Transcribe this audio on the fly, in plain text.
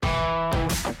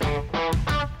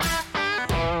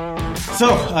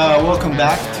Welcome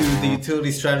back to the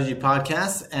Utility Strategy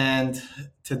Podcast. And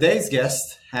today's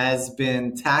guest has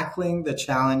been tackling the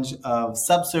challenge of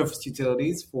subsurface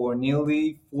utilities for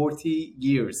nearly 40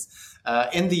 years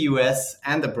in the US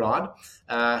and abroad.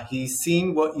 He's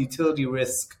seen what utility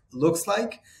risk looks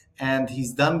like, and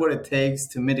he's done what it takes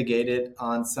to mitigate it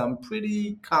on some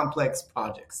pretty complex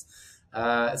projects.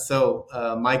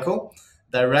 Michael,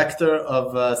 Director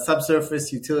of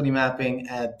Subsurface Utility Mapping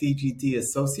at DGT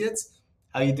Associates.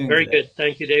 How are you doing Very today? good.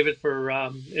 Thank you, David, for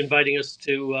inviting us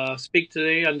to speak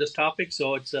today on this topic.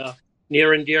 So it's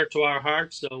near and dear to our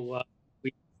hearts. So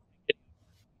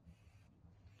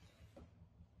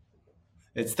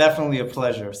It's definitely a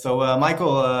pleasure. So,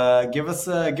 Michael, give us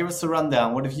a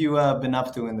rundown. What have you been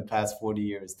up to in the past 40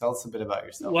 years? Tell us a bit about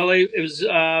yourself. Well, it was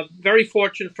very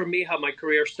fortunate for me how my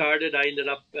career started. I ended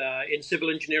up in civil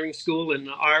engineering school in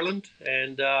Ireland,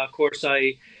 and of course,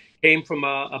 I came from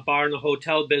a bar and a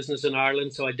hotel business in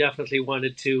Ireland. So I definitely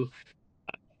wanted to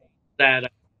that. I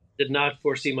did not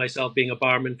foresee myself being a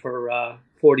barman for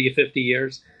 40 or 50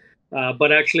 years.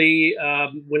 But actually,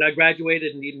 when I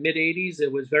graduated in the mid-'80s,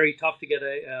 it was very tough to get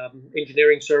a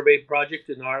engineering survey project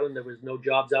in Ireland. There was no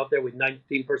jobs out there with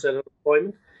 19%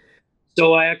 unemployment.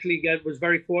 So I actually was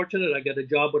very fortunate. I got a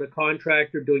job with a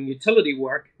contractor doing utility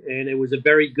work, and it was a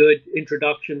very good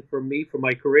introduction for me for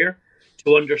my career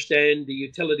to understand the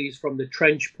utilities from the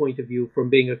trench point of view, from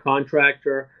being a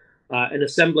contractor and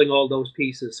assembling all those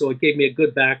pieces. So it gave me a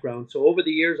good background. So over the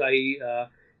years, I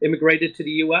immigrated to the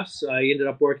U.S. I ended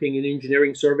up working in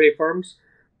engineering survey firms.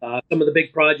 Some of the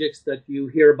big projects that you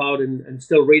hear about and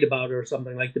still read about are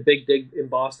something like the Big Dig in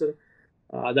Boston.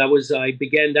 I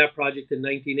began that project in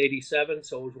 1987,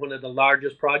 so it was one of the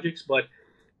largest projects, but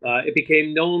it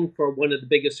became known for one of the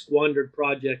biggest squandered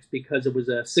projects because it was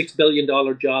a $6 billion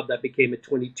job that became a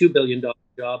 $22 billion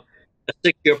job, a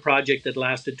 6-year project that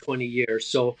lasted 20 years.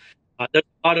 So there's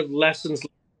a lot of lessons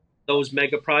those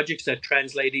mega projects that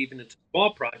translate even into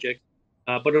small projects.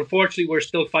 But unfortunately, we're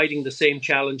still fighting the same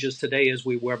challenges today as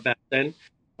we were back then,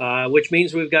 which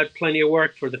means we've got plenty of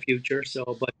work for the future.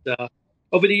 But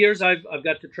over the years, I've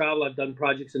got to travel. I've done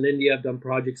projects in India. I've done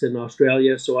projects in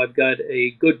Australia. So I've got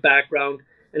a good background,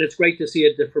 and it's great to see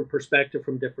a different perspective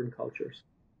from different cultures.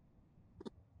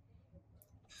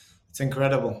 It's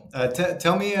incredible.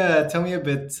 Tell me a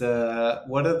bit.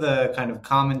 What are the kind of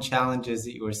common challenges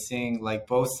that you are seeing, like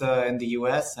both in the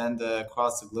U.S. and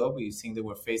across the globe? Are you seeing that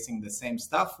we're facing the same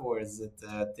stuff, or is it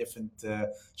different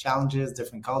challenges,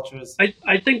 different cultures?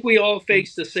 I think we all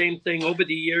face the same thing over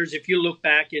the years. If you look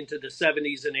back into the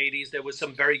 70s and 80s, there was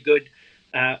some very good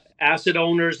asset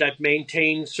owners that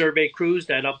maintained survey crews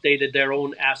that updated their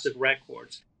own asset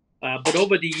records. But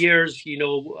over the years,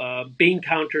 bean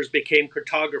counters became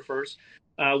cartographers,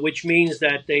 which means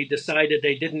that they decided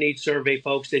they didn't need survey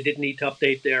folks. They didn't need to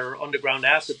update their underground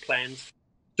asset plans.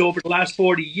 So over the last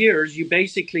 40 years, you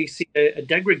basically see a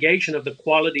degradation of the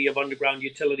quality of underground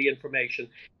utility information.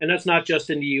 And that's not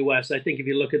just in the US. I think if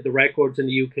you look at the records in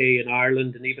the UK and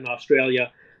Ireland and even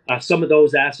Australia, some of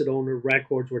those asset owner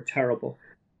records were terrible.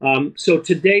 So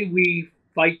today we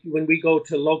fight when we go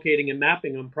to locating and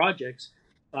mapping on projects.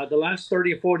 The last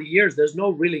 30 or 40 years, there's no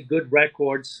really good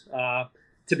records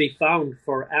to be found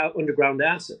for underground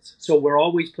assets. So we're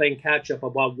always playing catch up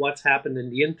about what's happened in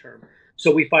the interim. So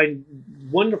we find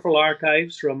wonderful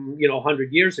archives from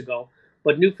 100 years ago,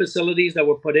 but new facilities that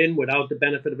were put in without the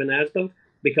benefit of an as-built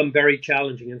become very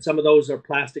challenging. And some of those are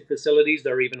plastic facilities.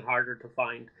 They're even harder to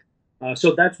find.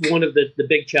 So that's one of the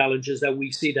big challenges that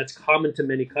we see that's common to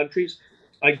many countries.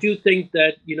 I do think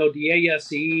that, the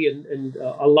ASE and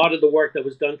a lot of the work that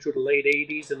was done through the late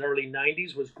 80s and early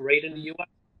 90s was great in the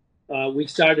U.S. We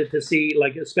started to see,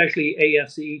 especially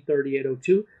ASE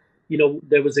 3802,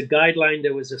 there was a guideline,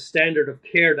 there was a standard of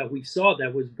care that we saw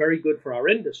that was very good for our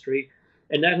industry.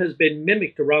 And that has been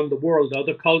mimicked around the world.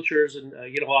 Other cultures, and,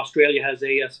 Australia has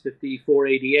AS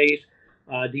 5488.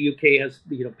 The UK has,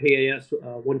 PAS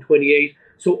 128.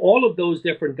 So all of those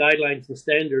different guidelines and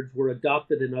standards were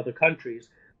adopted in other countries.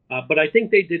 But I think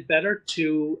they did better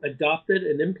to adopt it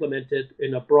and implement it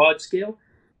in a broad scale.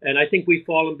 And I think we've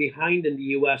fallen behind in the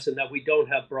US in that we don't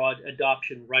have broad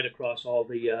adoption right across all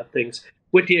the things,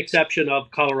 with the exception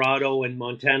of Colorado and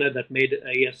Montana that made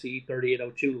ASE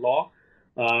 3802 law.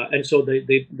 And so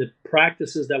the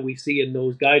practices that we see in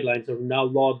those guidelines are now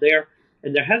law there.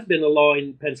 And there has been a law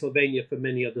in Pennsylvania for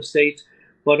many other states.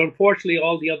 But unfortunately,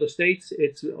 all the other states,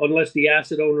 unless the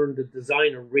asset owner and the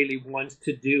designer really wants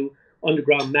to do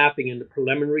underground mapping in the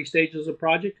preliminary stages of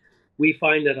project, we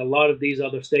find that a lot of these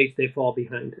other states, they fall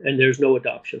behind and there's no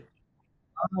adoption.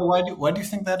 Why do you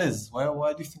think that is?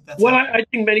 Why do you think that's Well, happening? I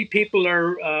think many people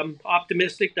are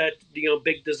optimistic that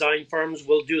big design firms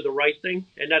will do the right thing,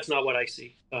 and that's not what I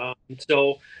see.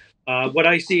 What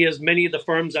I see is many of the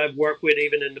firms I've worked with,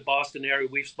 even in the Boston area,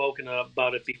 we've spoken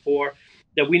about it before.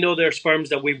 That we know there's firms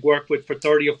that we've worked with for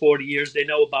 30 or 40 years. They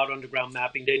know about underground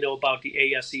mapping. They know about the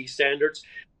ASE standards.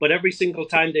 But every single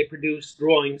time they produce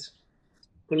drawings,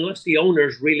 unless the owner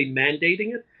is really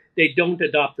mandating it, they don't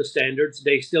adopt the standards.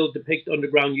 They still depict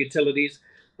underground utilities,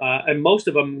 and most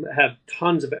of them have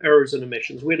tons of errors and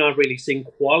omissions. We're not really seeing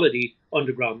quality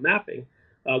underground mapping.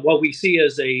 What we see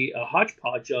is a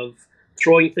hodgepodge of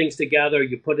throwing things together.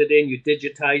 You put it in, you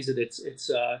digitize it.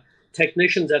 It's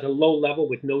technicians at a low level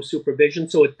with no supervision,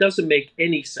 so it doesn't make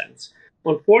any sense.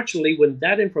 Unfortunately, when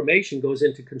that information goes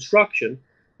into construction,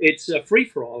 it's a free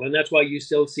for all, and that's why you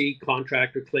still see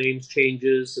contractor claims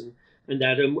changes and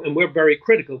we're very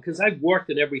critical because I've worked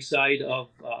in every side of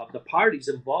the parties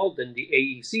involved in the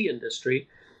AEC industry.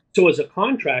 So as a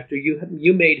contractor,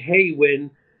 you made hay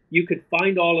when you could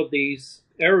find all of these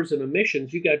errors and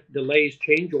omissions. You got delays,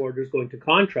 change orders going to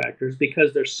contractors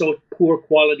because they're so poor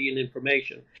quality in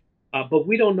information. But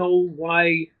we don't know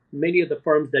why many of the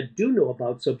firms that do know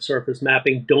about subsurface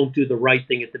mapping don't do the right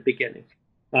thing at the beginning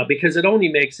because it only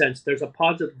makes sense. There's a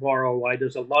positive ROI.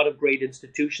 There's a lot of great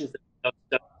institutions that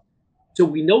so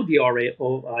we know the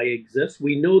ROI exists.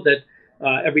 We know that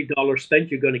every dollar spent,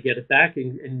 you're going to get it back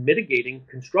in mitigating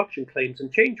construction claims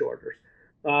and change orders.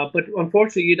 But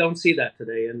unfortunately, you don't see that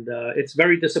today, and it's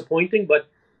very disappointing. But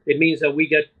it means that we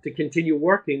get to continue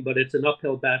working, but it's an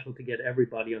uphill battle to get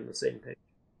everybody on the same page.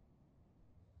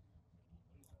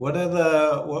 What are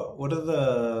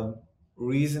the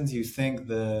reasons you think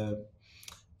the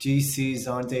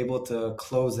GCs aren't able to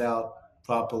close out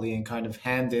properly and kind of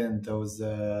hand in those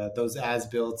as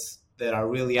builts that are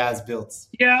really as builts?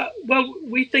 Yeah, well,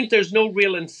 we think there's no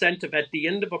real incentive at the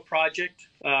end of a project.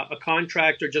 A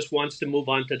contractor just wants to move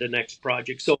on to the next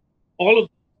project. So all of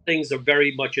these things are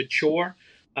very much a chore.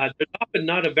 There's often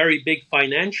not a very big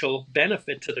financial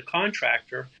benefit to the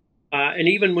contractor. And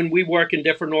even when we work in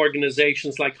different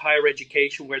organizations like higher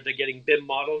education where they're getting BIM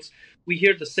models, we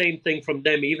hear the same thing from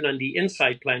them, even on the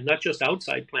inside plant, not just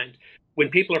outside plant. When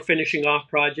people are finishing off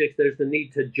projects, there's the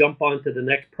need to jump onto the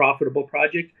next profitable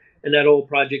project, and that old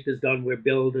project is done, we're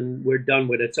billed, and we're done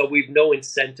with it. So we've no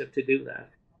incentive to do that.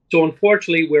 So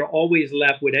unfortunately, we're always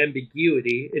left with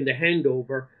ambiguity in the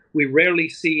handover. We rarely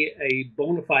see a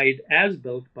bona fide as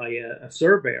built by a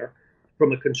surveyor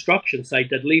from a construction site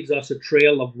that leaves us a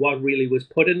trail of what really was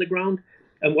put in the ground.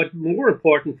 And what more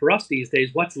important for us these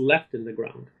days, what's left in the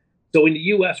ground. So in the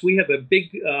US, we have a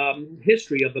big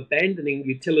history of abandoning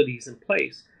utilities in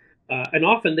place. And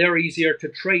often they're easier to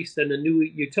trace than a new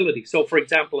utility. So, for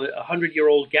example, a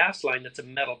 100-year-old gas line that's a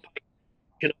metal pipe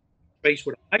can trace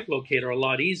with a pipe locator a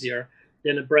lot easier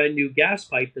than a brand new gas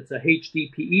pipe that's a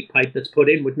HDPE pipe that's put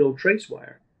in with no trace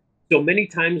wire. So many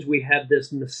times we have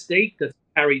this mistake that's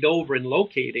carried over in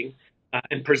locating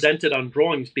and presented on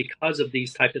drawings because of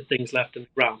these type of things left in the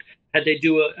ground. If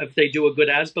they do a good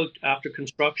as-built after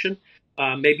construction,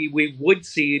 maybe we would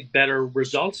see better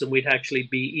results and we'd actually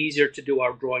be easier to do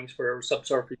our drawings for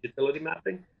subsurface utility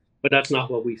mapping. But that's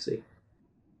not what we see.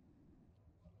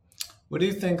 What do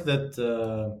you think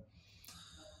that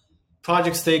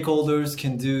project stakeholders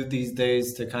can do these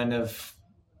days to kind of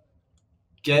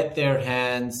get their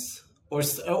hands or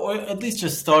at least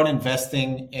just start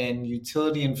investing in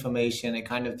utility information in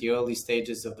kind of the early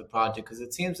stages of the project? Because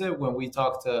it seems that when we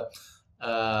talk to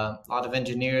a lot of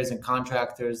engineers and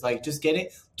contractors, like just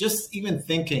even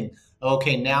thinking,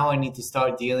 okay, now I need to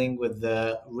start dealing with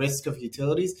the risk of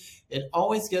utilities, it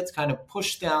always gets kind of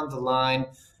pushed down the line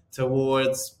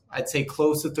towards, I'd say,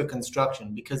 closer to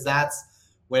construction, because that's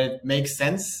when it makes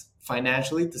sense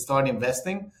financially to start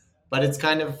investing, but it's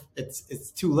kind of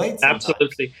it's too late sometimes.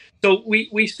 Absolutely. So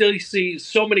we still see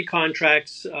so many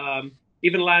contracts.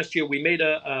 Even last year, we made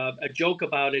a joke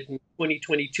about it in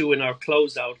 2022 in our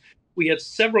closeout. We had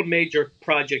several major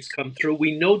projects come through.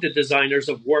 We know the designers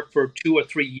have worked for 2 or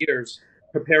 3 years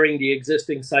preparing the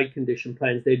existing site condition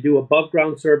plans. They do above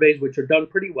ground surveys, which are done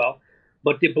pretty well,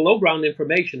 but the below ground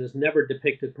information is never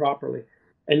depicted properly.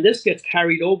 And this gets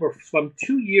carried over from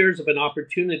 2 years of an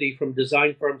opportunity from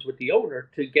design firms with the owner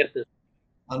to get this.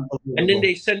 And then they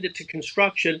Unbelievable. send it to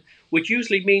construction, which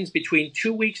usually means between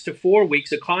 2 weeks to 4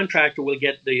 weeks, a contractor will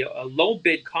get a low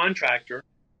bid contractor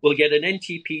will get an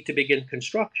NTP to begin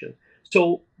construction.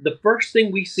 So the first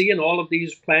thing we see in all of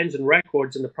these plans and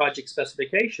records and the project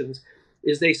specifications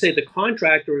is they say the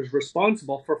contractor is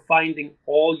responsible for finding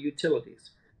all utilities.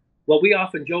 Well, we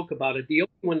often joke about it. The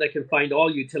only one that can find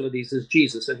all utilities is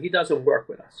Jesus, and he doesn't work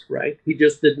with us, right? He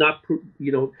just did not,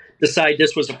 decide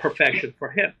this was a profession for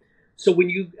him. So when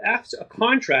you ask a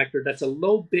contractor that's a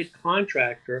low bid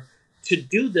contractor to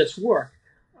do this work,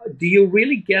 do you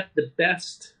really get the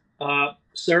best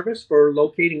service for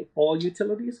locating all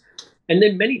utilities? And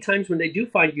then many times when they do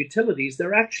find utilities,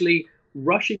 they're actually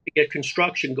rushing to get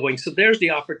construction going. So there's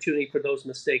the opportunity for those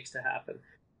mistakes to happen.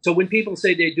 So when people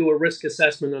say they do a risk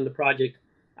assessment on the project,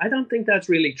 I don't think that's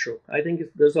really true. I think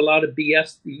there's a lot of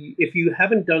BS. If you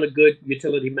haven't done a good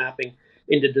utility mapping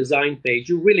in the design phase,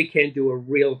 you really can't do a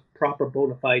real proper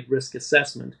bona fide risk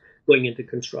assessment going into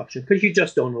construction because you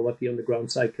just don't know what the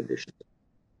underground site conditions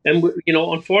are. And,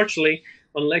 unfortunately,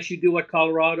 unless you do what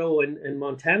Colorado and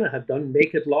Montana have done,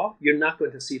 make it law, you're not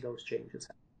going to see those changes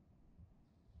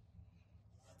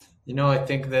happen. I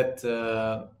think that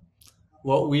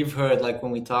what we've heard, like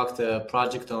when we talk to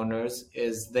project owners,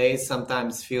 is they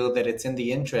sometimes feel that it's in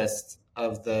the interest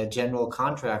of the general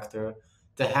contractor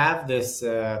to have this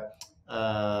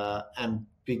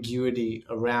ambiguity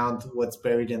around what's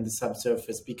buried in the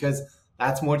subsurface because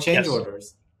that's more change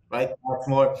orders, right? That's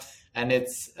more, and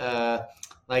it's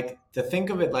like to think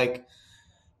of it like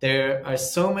there are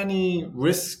so many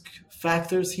risk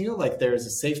factors here. Like there's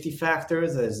a safety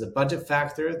factor, there's a budget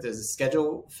factor, there's a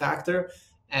schedule factor,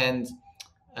 and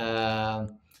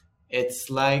it's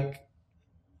like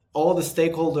all the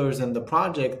stakeholders in the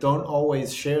project don't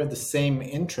always share the same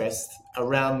interest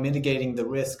around mitigating the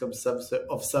risk of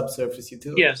subsurface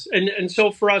utility. Yes, and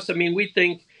so for us, we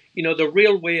think the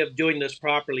real way of doing this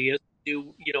properly is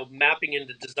to do mapping in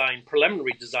the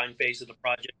preliminary design phase of the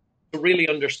project to really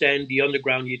understand the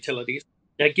underground utilities.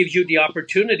 That gives you the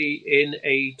opportunity in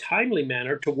a timely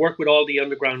manner to work with all the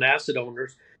underground asset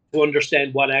owners to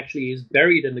understand what actually is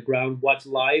buried in the ground, what's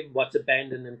live, what's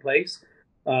abandoned in place.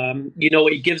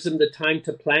 It gives them the time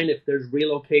to plan if there's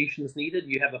relocations needed.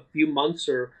 You have a few months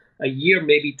or a year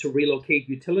maybe to relocate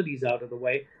utilities out of the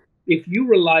way. If you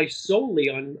rely solely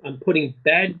on putting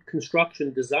bad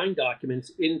construction design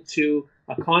documents into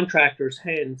a contractor's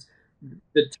hands,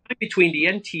 the time between the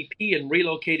NTP and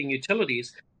relocating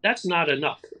utilities, that's not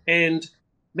enough. And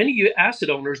many asset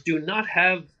owners do not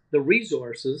have the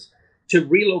resources to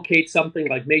relocate something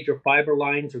like major fiber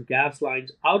lines or gas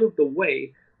lines out of the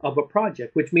way of a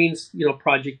project, which means,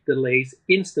 project delays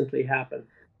instantly happen.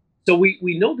 So we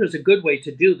know there's a good way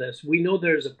to do this. We know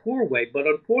there's a poor way, but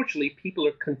unfortunately, people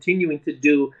are continuing to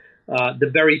do the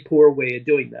very poor way of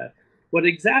doing that. What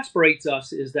exasperates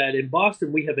us is that in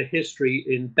Boston, we have a history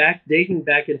dating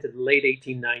back into the late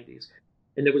 1890s.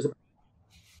 And there was a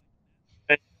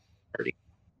party.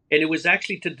 And it was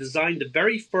actually to design the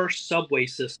very first subway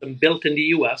system built in the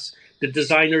U.S. The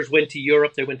designers went to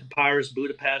Europe. They went to Paris,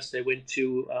 Budapest. They went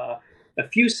to a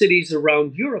few cities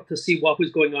around Europe to see what was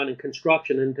going on in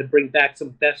construction and to bring back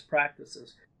some best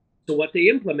practices. So what they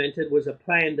implemented was a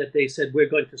plan that they said, we're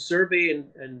going to survey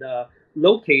and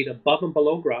locate above and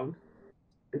below ground.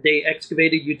 They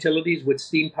excavated utilities with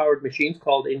steam-powered machines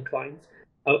called inclines.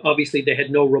 Obviously, they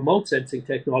had no remote sensing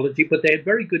technology, but they had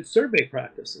very good survey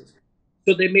practices.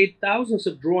 So they made thousands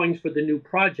of drawings for the new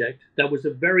project. That was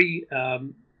a very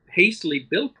hastily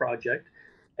built project.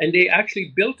 And they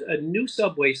actually built a new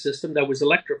subway system that was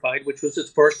electrified, which was its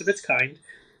first of its kind.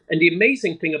 And the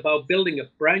amazing thing about building a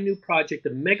brand new project, a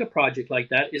mega project like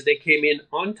that, is they came in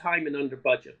on time and under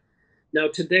budget. Now,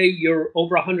 today, you're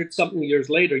over 100-something years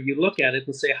later, you look at it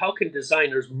and say, how can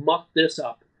designers muck this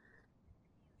up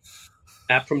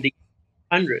from the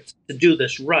hundreds to do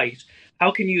this right? How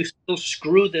can you still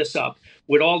screw this up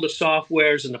with all the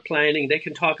softwares and the planning? They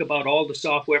can talk about all the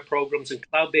software programs and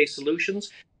cloud-based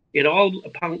solutions. It all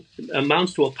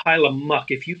amounts to a pile of muck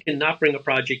if you cannot bring a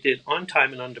project in on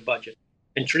time and under budget.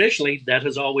 And traditionally, that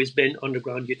has always been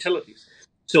underground utilities.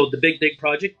 So the Big Dig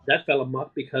project, that fell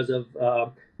amok because of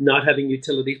not having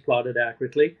utilities plotted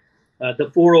accurately. The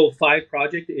 405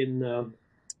 project in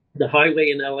the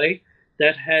highway in LA,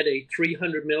 that had a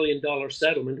 $300 million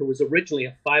settlement. It was originally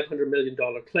a $500 million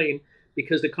claim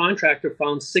because the contractor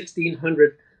found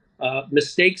 1,600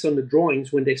 mistakes on the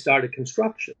drawings when they started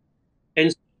construction.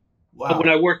 And wow. When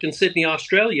I worked in Sydney,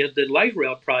 Australia, the light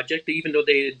rail project, even though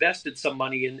they invested some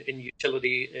money in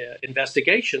utility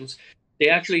investigations, the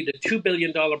 $2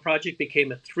 billion project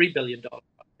became a $3 billion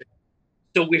project.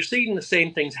 So we're seeing the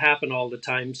same things happen all the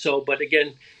time. So, but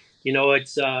again,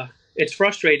 it's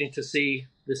frustrating to see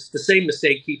the same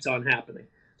mistake keeps on happening.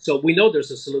 So we know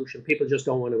there's a solution. People just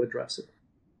don't want to address it.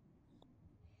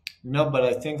 No, but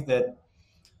I think that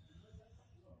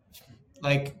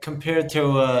like compared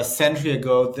to a century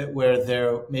ago, that where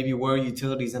there maybe were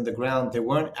utilities in the ground, there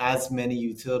weren't as many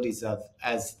utilities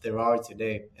as there are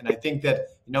today. And I think that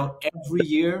every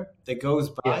year that goes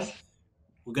by, Yes.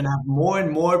 we're going to have more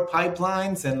and more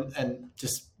pipelines and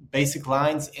just basic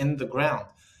lines in the ground,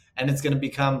 and it's going to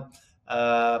become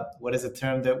what is a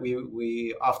term that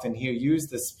we often hear used,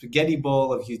 the spaghetti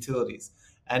bowl of utilities,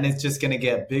 and it's just going to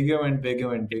get bigger and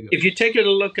bigger and bigger. If you take a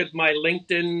look at my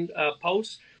LinkedIn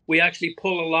posts, we actually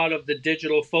pull a lot of the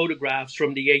digital photographs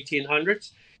from the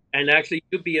 1800s. And actually,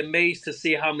 you'd be amazed to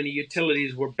see how many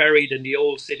utilities were buried in the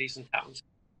old cities and towns.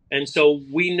 And so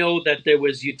we know that there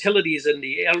was utilities in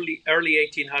the early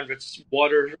 1800s,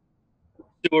 water,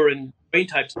 sewer, and drain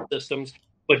types of systems.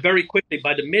 But very quickly,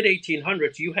 by the mid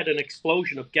 1800s, you had an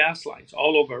explosion of gas lines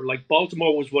all over. Like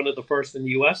Baltimore was one of the first in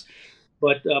the U.S.,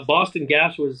 but Boston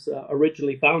Gas was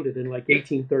originally founded in like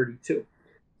 1832.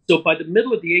 So by the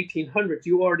middle of the 1800s,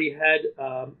 you already had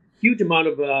huge amount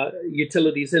of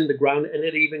utilities in the ground, and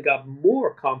it even got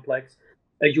more complex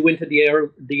as you went to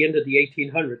the end of the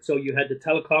 1800s. So you had the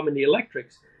telecom and the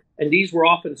electrics, and these were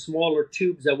often smaller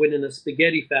tubes that went in a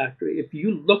spaghetti factory. If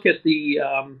you look at the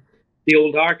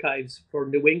old archives for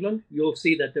New England, you'll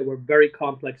see that there were very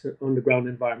complex underground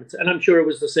environments, and I'm sure it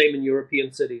was the same in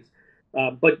European cities.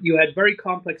 But you had very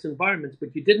complex environments,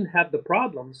 but you didn't have the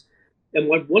problems. And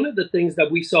one of the things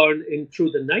that we saw in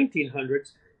through the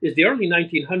 1900s is the early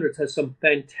 1900s has some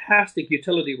fantastic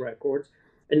utility records,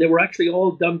 and they were actually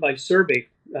all done by survey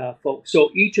folks. So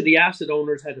each of the asset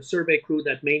owners had a survey crew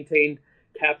that maintained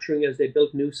capturing as they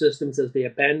built new systems, as they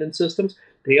abandoned systems.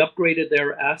 They upgraded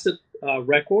their asset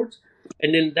records,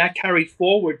 and then that carried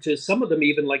forward to some of them,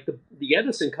 even like the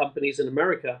Edison companies in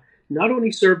America, not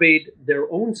only surveyed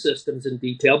their own systems in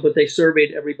detail, but they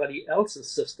surveyed everybody else's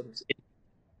systems.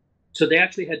 So they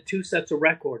actually had two sets of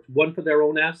records, one for their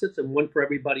own assets and one for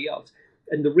everybody else.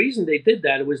 And the reason they did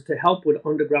that was to help with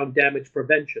underground damage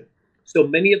prevention. So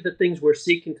many of the things we're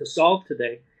seeking to solve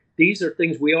today, these are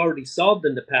things we already solved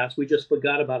in the past. We just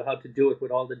forgot about how to do it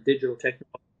with all the digital technology.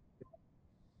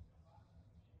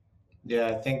 Yeah,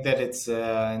 I think that it's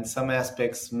in some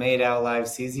aspects made our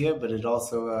lives easier, but it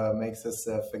also makes us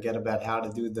forget about how to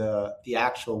do the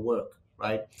actual work,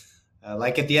 right?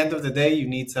 Like at the end of the day, you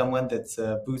need someone that's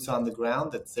boots on the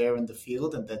ground, that's there in the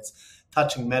field, and that's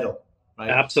touching metal, right?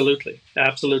 Absolutely,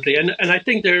 absolutely, and I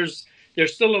think there's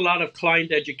still a lot of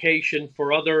client education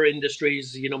for other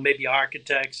industries. Maybe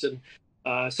architects and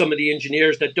some of the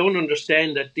engineers that don't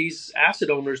understand that these asset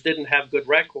owners didn't have good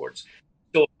records.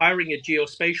 So hiring a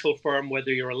geospatial firm,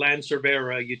 whether you're a land surveyor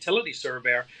or a utility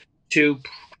surveyor, to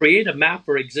create a map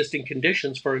for existing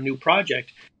conditions for a new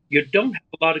project, you don't have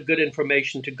a lot of good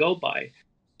information to go by.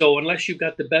 So unless you've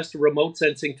got the best remote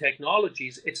sensing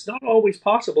technologies, it's not always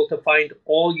possible to find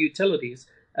all utilities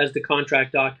as the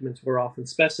contract documents were often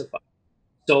specified.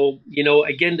 So,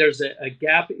 again, there's a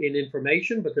gap in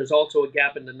information, but there's also a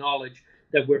gap in the knowledge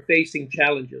that we're facing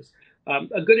challenges.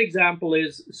 A good example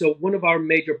is, so one of our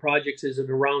major projects is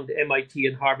around MIT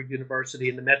and Harvard University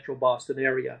in the Metro Boston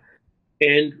area.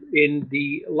 And in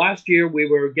the last year, we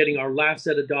were getting our last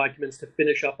set of documents to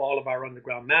finish up all of our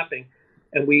underground mapping.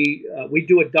 And we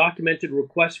do a documented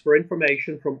request for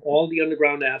information from all the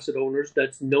underground asset owners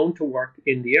that's known to work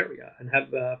in the area and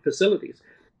have facilities.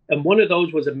 And one of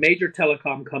those was a major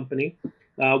telecom company,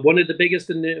 one of the biggest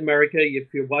in America.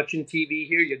 If you're watching TV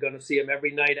here, you're going to see them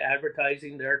every night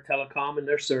advertising their telecom and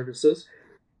their services.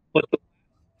 But the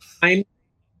time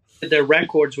their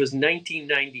records was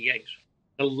 1998,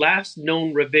 the last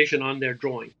known revision on their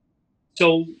drawing.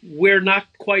 So we're not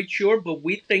quite sure, but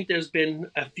we think there's been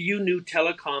a few new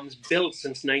telecoms built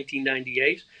since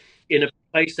 1998 in a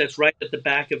place that's right at the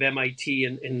back of MIT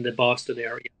in the Boston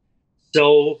area.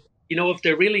 So, if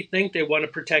they really think they want to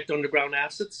protect underground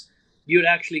assets, you'd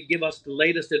actually give us the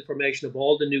latest information of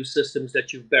all the new systems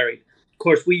that you've buried. Of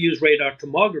course, we use radar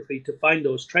tomography to find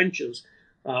those trenches,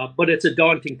 but it's a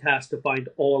daunting task to find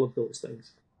all of those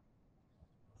things.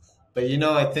 But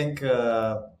I think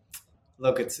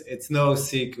look, it's no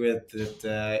secret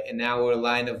that in our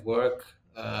line of work,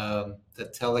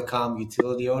 the telecom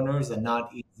utility owners are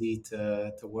not easy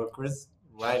to work with,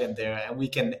 right? And we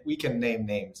can name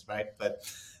names, right? But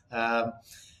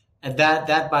and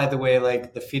that by the way,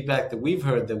 like the feedback that we've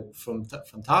heard from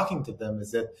talking to them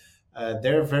is that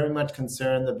they're very much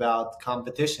concerned about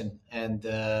competition and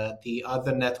the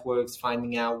other networks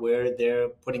finding out where they're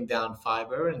putting down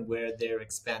fiber and where they're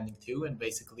expanding to, and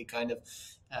basically kind of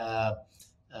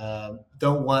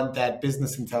don't want that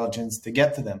business intelligence to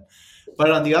get to them. But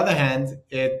on the other hand,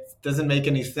 it doesn't make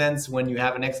any sense when you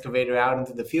have an excavator out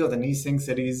into the field and he thinks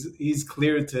that he's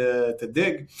clear to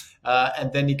dig,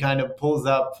 and then he kind of pulls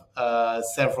up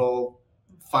several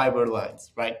fiber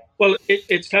lines, right? Well,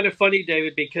 it's kind of funny,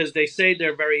 David, because they say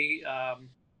they're very,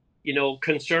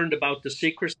 concerned about the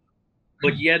secrecy,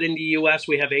 but yet in the U.S.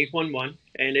 we have 811,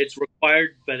 and it's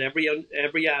required by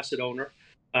every asset owner,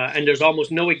 and there's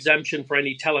almost no exemption for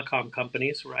any telecom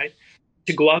companies, right,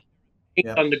 to go out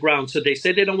Yeah. on the ground. So they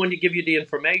say they don't want to give you the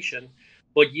information,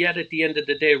 but yet at the end of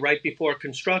the day, right before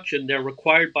construction, they're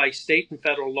required by state and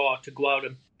federal law to go out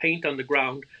and paint on the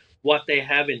ground what they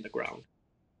have in the ground.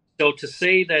 So to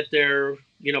say that they're,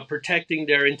 protecting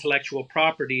their intellectual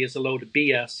property is a load of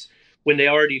BS when they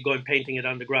already go and painting it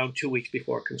on the ground 2 weeks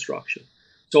before construction.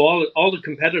 So all the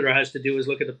competitor has to do is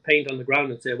look at the paint on the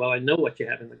ground and say, well, I know what you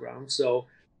have in the ground. So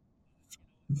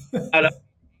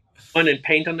and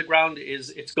paint on the ground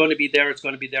it's going to be there. It's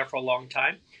going to be there for a long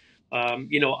time.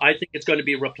 I think it's going to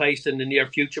be replaced in the near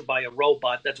future by a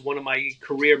robot. That's one of my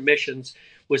career missions,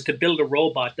 was to build a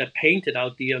robot that painted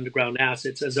out the underground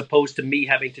assets, as opposed to me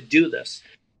having to do this.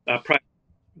 Yeah.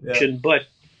 But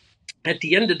at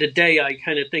the end of the day, I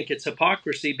kind of think it's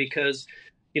hypocrisy because,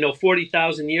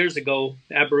 40,000 years ago,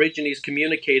 Aborigines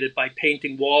communicated by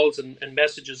painting walls and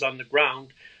messages on the ground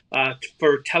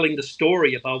for telling the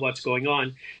story about what's going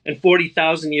on. And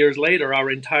 40,000 years later, our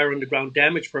entire underground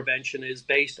damage prevention is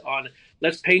based on,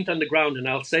 let's paint on the ground and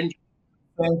I'll send you.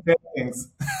 Same things.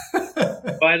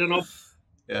 I don't know.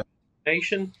 Yeah.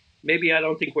 Information. Maybe I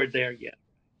don't think we're there yet.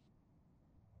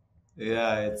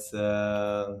 Yeah, it's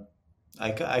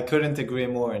I couldn't agree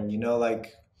more. And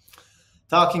like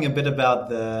talking a bit about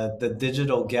the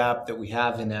digital gap that we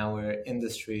have in our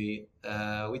industry,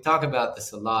 we talk about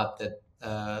this a lot. That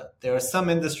there are some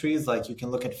industries, like you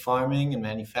can look at farming and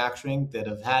manufacturing, that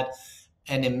have had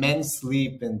an immense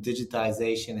leap in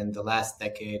digitization in the last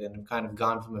decade, and have kind of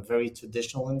gone from a very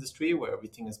traditional industry where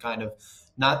everything is kind of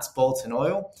nuts, bolts, and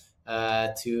oil,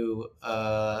 to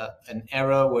an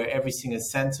era where everything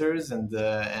is sensors and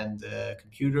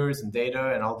computers and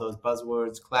data and all those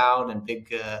buzzwords, cloud and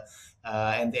big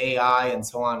and AI and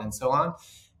so on and so on.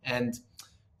 And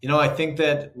I think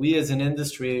that we as an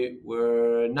industry,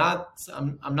 we're not.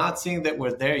 I'm not seeing that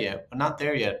we're there yet. We're not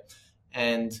there yet,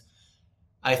 and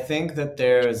I think that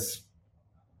there's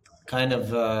kind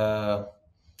of.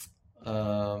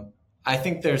 I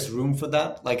think there's room for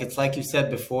that. Like you said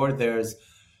before, there's.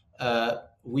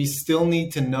 We still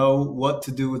need to know what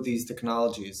to do with these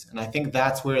technologies. And I think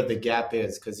that's where the gap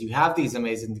is, because you have these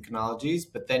amazing technologies,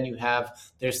 but then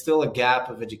there's still a gap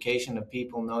of education of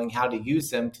people knowing how to use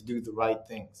them to do the right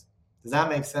things. Does that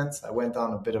make sense? I went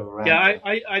on a bit of a rant. Yeah,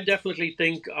 I definitely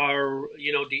think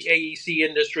the AEC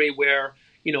industry, where,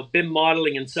 BIM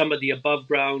modeling and some of the above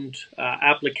ground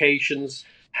applications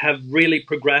have really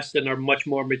progressed and are much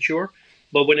more mature.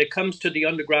 But when it comes to the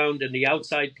underground and the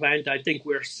outside plant, I think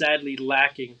we're sadly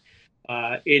lacking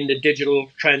in the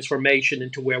digital transformation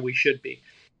into where we should be.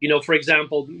 For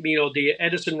example, the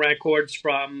Edison records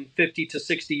from 50 to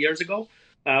 60 years ago,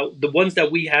 the ones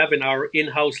that we have in our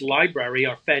in-house library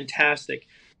are fantastic.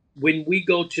 When we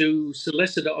go to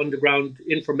solicit underground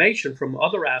information from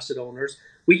other asset owners,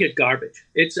 we get garbage.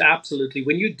 It's absolutely,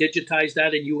 when you digitize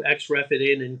that and you XREF it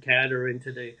in CAD or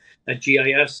into the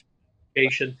GIS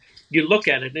application, you look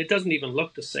at it and it doesn't even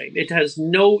look the same. It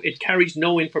carries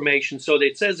no information. So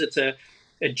it says it's a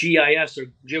GIS,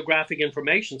 or geographic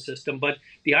information system, but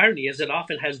the irony is it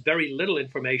often has very little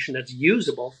information that's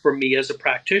usable for me as a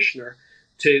practitioner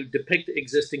to depict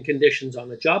existing conditions on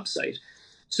a job site.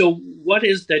 So what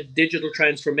is that digital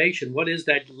transformation? What is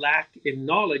that lack in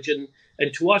knowledge?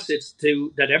 And to us, it's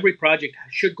that every project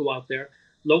should go out there,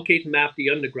 locate and map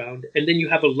the underground, and then you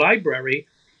have a library.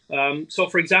 So,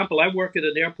 for example, I work at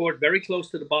an airport very close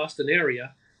to the Boston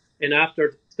area, and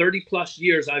after 30 plus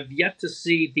years, I've yet to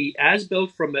see the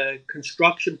as-built from a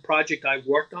construction project I've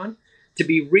worked on to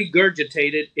be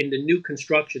regurgitated in the new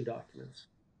construction documents.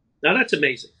 Now, that's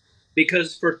amazing,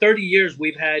 because for 30 years,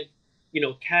 we've had,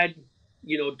 CAD,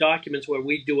 documents where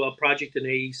we do a project in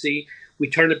AEC, we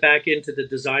turn it back into the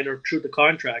designer through the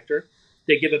contractor,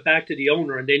 they give it back to the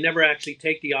owner, and they never actually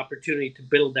take the opportunity to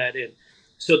build that in.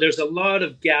 So there's a lot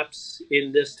of gaps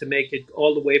in this to make it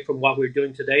all the way from what we're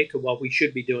doing today to what we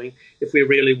should be doing if we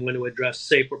really want to address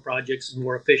safer projects,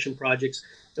 more efficient projects,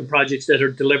 and projects that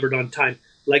are delivered on time,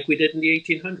 like we did in the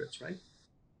 1800s, right?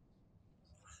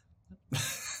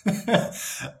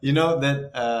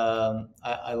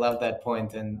 I love that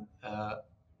point. And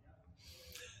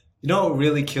what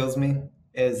really kills me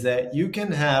is that you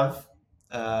can have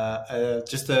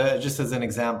just as an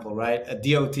example, right? A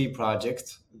DOT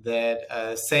project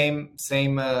that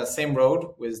same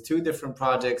road with two different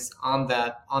projects on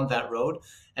that road,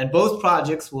 and both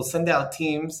projects will send out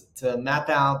teams to map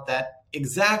out that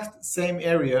exact same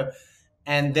area,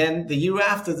 and then the year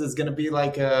after there's going to be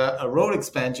like a road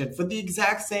expansion for the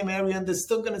exact same area, and they're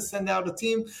still going to send out a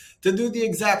team to do the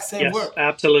exact same Yes, work.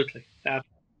 absolutely.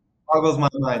 Boggles my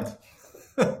mind.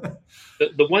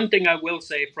 The one thing I will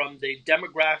say from the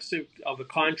demographic of a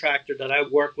contractor that I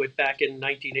worked with back in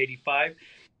 1985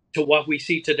 to what we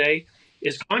see today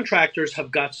is contractors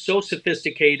have got so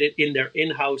sophisticated in their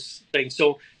in-house thing.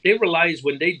 So they realize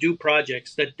when they do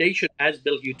projects that they should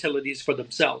as-built utilities for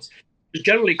themselves. Because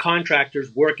generally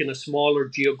contractors work in a smaller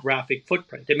geographic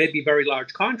footprint. They may be very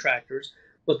large contractors,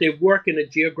 but they work in a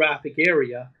geographic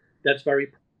area that's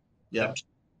very. Yeah,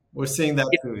 we're seeing that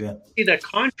too. Yeah. See that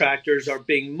contractors are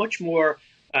being much more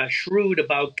shrewd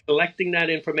about collecting that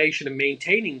information and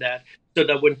maintaining that, so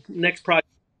that when next project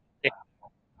they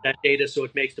have that data, so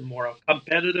it makes them more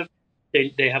competitive.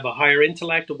 They have a higher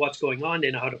intellect of what's going on.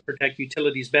 They know how to protect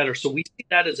utilities better. So we see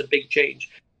that as a big change.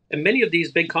 And many of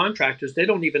these big contractors, they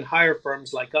don't even hire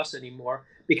firms like us anymore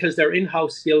because their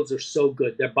in-house skills are so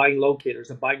good. They're buying locators,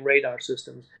 they're buying radar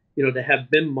systems. They have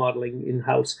BIM modeling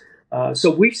in-house. So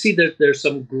we see that there's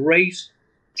some great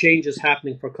changes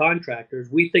happening for contractors.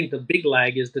 We think the big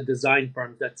lag is the design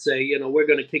firms that say, we're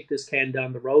going to kick this can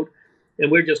down the road,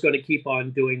 and we're just going to keep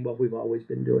on doing what we've always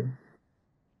been doing.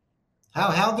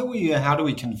 How do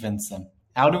we convince them?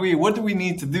 What do we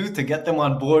need to do to get them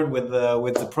on board with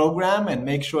the program and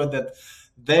make sure that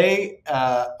they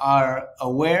are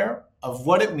aware of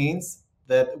what it means,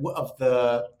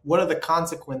 what are the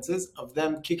consequences of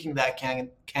them kicking that can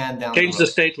down Change the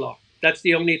the state law. That's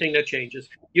the only thing that changes.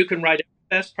 You can write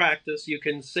best practice. You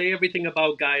can say everything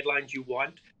about guidelines you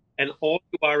want, and all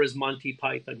you are is Monty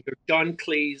Python. You're John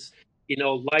Cleese,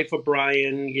 Life of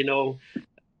Brian,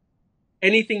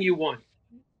 anything you want.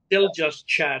 Still just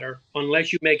chatter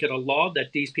unless you make it a law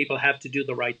that these people have to do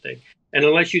the right thing. And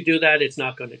unless you do that, it's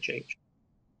not going to change.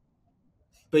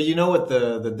 But you know what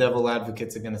the devil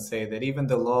advocates are going to say, that even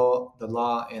the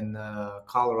law in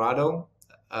Colorado,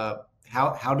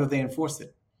 how do they enforce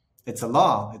it? It's a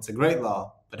law. It's a great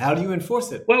law. But how do you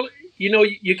enforce it? Well,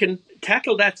 you can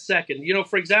tackle that second.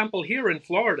 For example, here in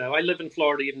Florida, I live in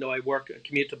Florida, even though I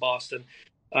commute to Boston.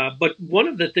 But one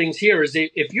of the things here is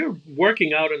if you're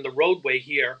working out on the roadway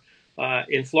here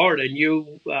in Florida and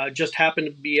you just happen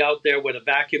to be out there with a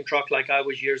vacuum truck like I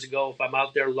was years ago, if I'm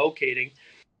out there locating,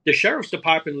 the sheriff's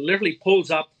department literally pulls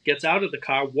up, gets out of the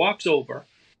car, walks over,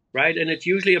 right? And it's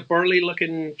usually a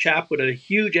burly-looking chap with a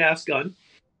huge-ass gun,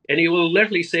 and he will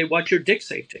literally say, "What's your dig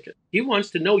safe ticket?" He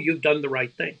wants to know you've done the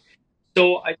right thing.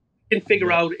 So I can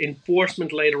figure out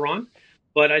enforcement later on,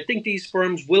 but I think these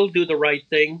firms will do the right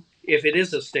thing if it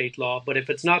is a state law. But if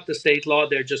it's not the state law,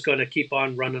 they're just going to keep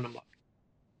on running amok.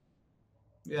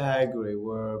 Yeah, I agree.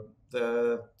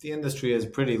 The industry is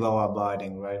pretty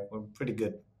law-abiding, right? We're pretty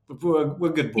good. We're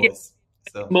good boys.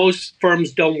 So. Most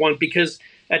firms don't want, because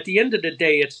at the end of the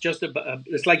day, it's just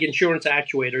it's like insurance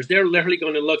actuators. They're literally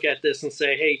going to look at this and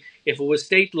say, "Hey, if it was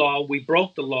state law, we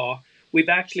broke the law. We've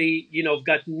actually,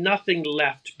 got nothing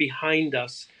left behind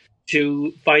us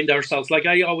to find ourselves." Like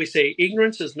I always say,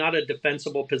 ignorance is not a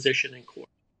defensible position in court.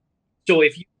 So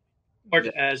if you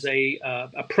as a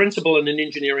principal in an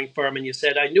engineering firm and you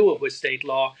said, "I knew it was state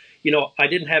law, I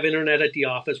didn't have internet at the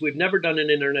office. We've never done an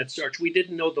internet search. We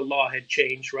didn't know the law had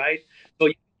changed," right? So,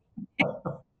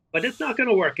 but it's not going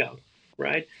to work out,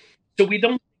 right? So we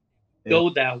don't go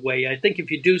that way. I think if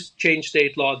you do change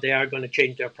state law, they are going to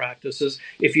change their practices.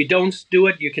 If you don't do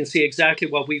it, you can see exactly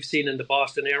what we've seen in the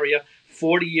Boston area.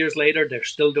 40 years later, they're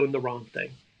still doing the wrong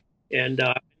thing. And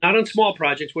not on small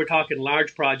projects. We're talking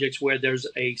large projects where there's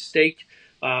a stake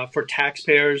for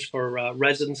taxpayers, for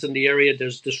residents in the area.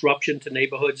 There's disruption to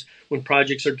neighborhoods when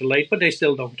projects are delayed, but they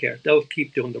still don't care. They'll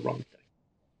keep doing the wrong thing.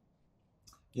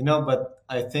 But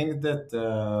I think that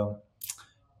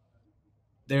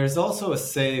there's also a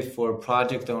say for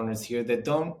project owners here that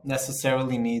don't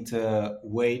necessarily need to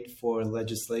wait for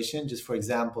legislation. Just for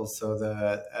example, so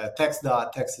the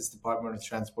Texas Department of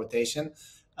Transportation,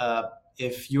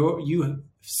 if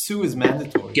SUE is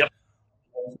mandatory, yep.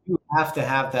 You have to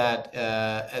have that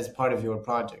as part of your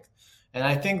project. And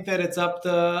I think that it's up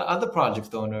to other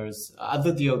project owners,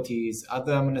 other DOTs,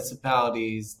 other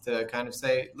municipalities to kind of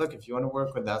say, look, if you want to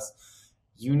work with us,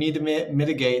 you need to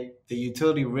mitigate the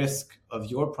utility risk of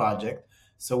your project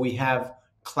so we have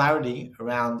clarity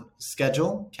around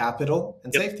schedule, capital,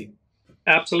 and safety.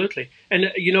 Absolutely.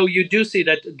 And, you do see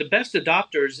that the best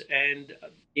adopters and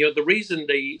The reason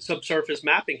the subsurface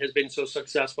mapping has been so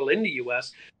successful in the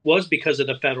US was because of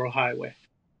the federal highway.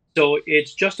 So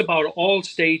it's just about all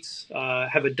states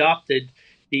have adopted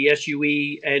the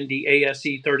SUE and the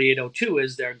ASE 3802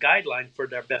 as their guideline for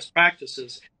their best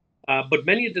practices. But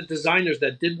many of the designers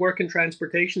that did work in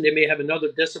transportation, they may have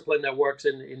another discipline that works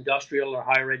in industrial or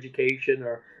higher education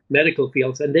or medical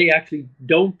fields, and they actually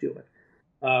don't do it.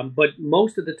 But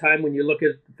most of the time, when you look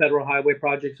at federal highway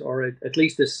projects, or at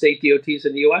least the state DOTs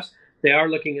in the US, they are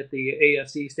looking at the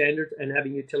ASE standards and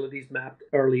having utilities mapped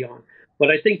early on. What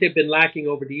I think they've been lacking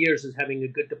over the years is having a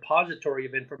good depository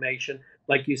of information.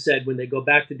 Like you said, when they go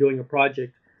back to doing a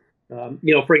project,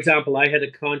 for example, I had a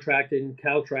contract in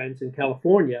Caltrans in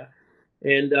California,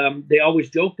 and they always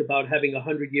joked about having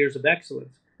 100 years of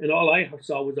excellence. And all I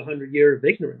saw was 100 years of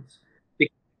ignorance.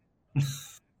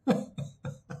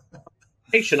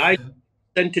 I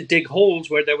tend to dig holes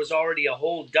where there was already a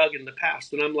hole dug in the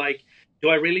past. And I'm like, do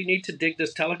I really need to dig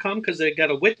this telecom? Because they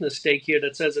got a witness stake here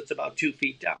that says it's about 2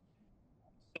 feet down.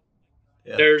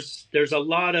 Yeah. There's a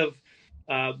lot of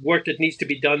work that needs to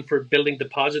be done for building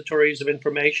depositories of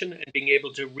information and being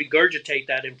able to regurgitate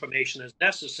that information as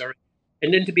necessary,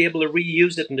 and then to be able to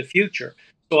reuse it in the future.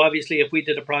 So obviously, if we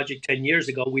did a project 10 years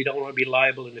ago, we don't want to be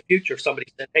liable in the future. If somebody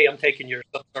said, hey, I'm taking your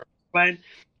subsurface plan,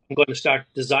 I'm going to start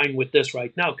design with this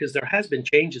right now, because there has been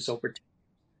changes over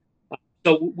time.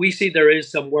 So we see there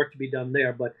is some work to be done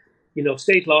there, but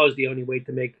state law is the only way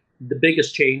to make the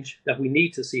biggest change that we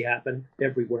need to see happen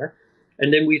everywhere.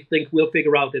 And then we think we'll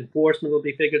figure out enforcement will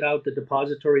be figured out, the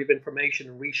depository of information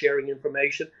and resharing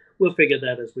information. We'll figure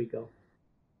that as we go.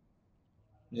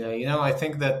 Yeah, I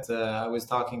think that I was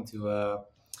talking to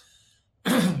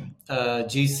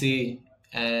GC,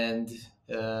 and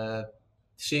the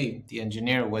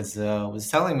engineer, was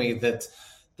telling me that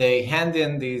they hand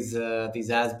in these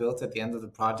as-built at the end of the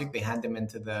project. They hand them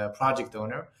into the project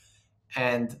owner,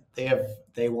 and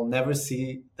they will never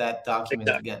see that document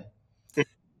again.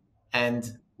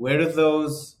 And where do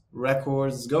those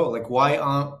records go? Like, why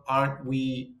aren't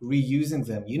we reusing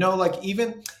them? Like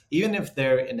even if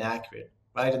they're inaccurate,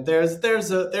 right? And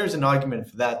there's an argument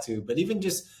for that too. But even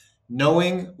just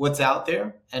knowing what's out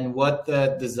there and what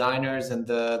the designers and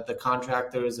the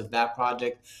contractors of that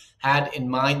project had in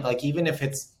mind, like even if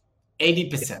it's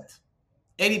 80%,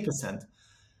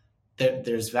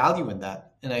 there's value in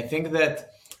that. And I think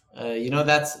that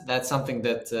that's something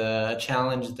that a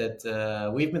challenge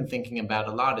that we've been thinking about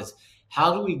a lot is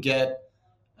how do we get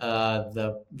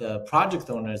the project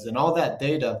owners and all that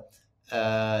data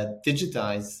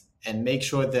digitized and make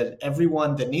sure that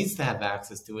everyone that needs to have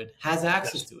access to it has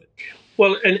access to it.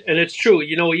 Well, and it's true,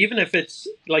 even if it's,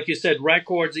 like you said,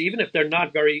 records, even if they're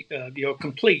not very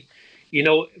complete,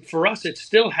 for us, it's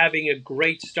still having a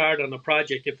great start on the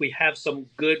project if we have some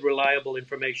good, reliable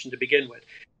information to begin with.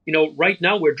 Right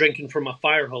now we're drinking from a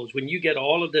fire hose. When you get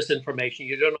all of this information,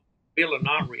 you don't know real or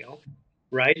not real,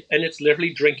 right? And it's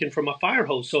literally drinking from a fire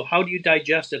hose. So how do you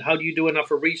digest it? How do you do enough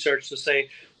of research to say,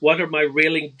 what am I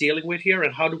really dealing with here?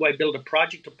 And how do I build a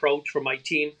project approach for my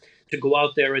team to go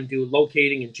out there and do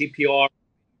locating and GPR?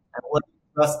 And what are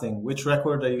you trusting? Which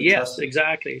record are you trusting? Yes,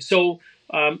 exactly. So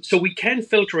we can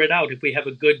filter it out if we have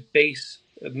a good base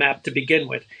map to begin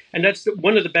with. And that's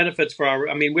one of the benefits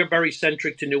we're very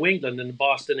centric to New England and the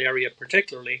Boston area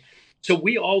particularly. So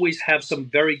we always have some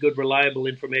very good, reliable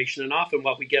information. And often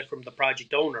what we get from the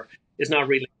project owner is not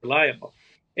really reliable.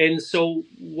 And so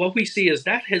what we see is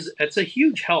that's a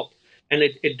huge help. And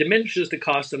it diminishes the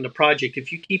cost on the project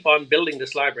if you keep on building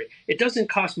this library. It doesn't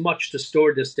cost much to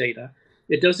store this data.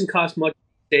 It doesn't cost much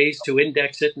days to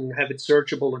index it and have it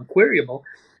searchable and queryable.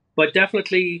 But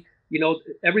definitely,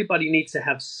 everybody needs to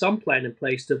have some plan in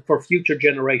place for future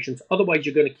generations. Otherwise,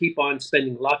 you're going to keep on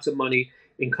spending lots of money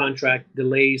in contract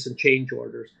delays and change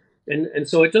orders. And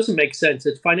so it doesn't make sense.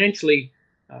 It's financially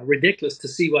ridiculous to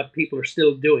see what people are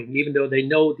still doing, even though they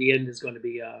know the end is going to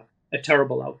be a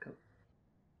terrible outcome.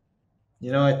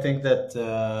 I think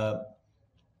that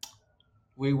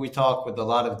we talk with a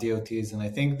lot of DOTs, and I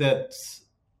think that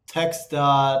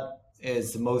TxDOT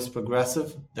is the most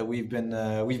progressive that we've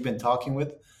been talking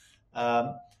with.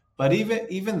 But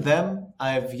even them,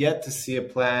 I've yet to see a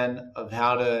plan of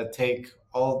how to take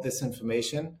all of this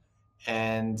information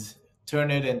and turn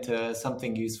it into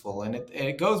something useful. And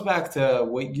it goes back to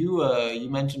what you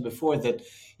mentioned before, that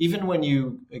even when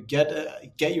you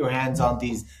get your hands on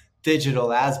these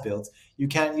digital as-built, you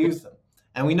can't use them.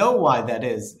 And we know why that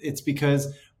is. It's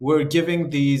because we're giving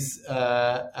these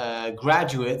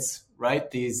graduates,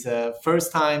 right, these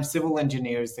first-time civil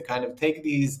engineers to kind of take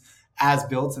these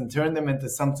as-built and turn them into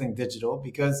something digital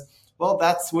because, well,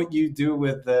 that's what you do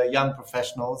with young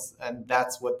professionals, and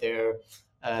that's what they're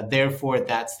therefore at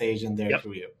that stage in their Yep.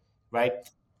 career, right?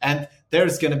 And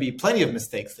there's going to be plenty of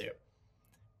mistakes there.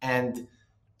 And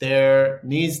there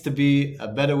needs to be a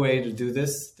better way to do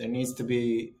this. There needs to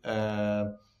be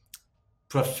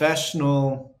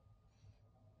professional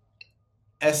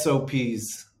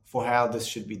SOPs for how this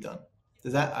should be done.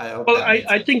 Does that? I hope Well, that makes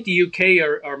I sense. think the UK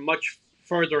are much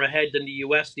further ahead than the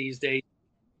US these days.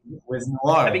 With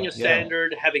Noir, Having a yeah.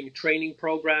 standard, having training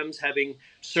programs, having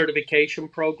certification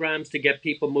programs to get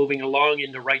people moving along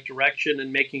in the right direction,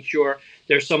 and making sure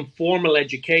there's some formal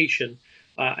education.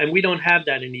 And we don't have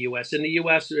that in the U.S. In the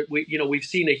U.S., we've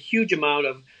seen a huge amount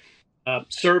of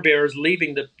surveyors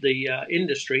leaving the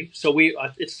industry. So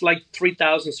it's like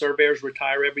 3,000 surveyors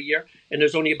retire every year, and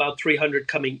there's only about 300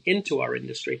 coming into our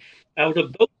industry. Out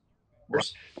of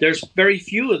those, there's very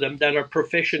few of them that are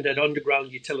proficient at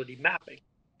underground utility mapping.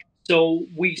 So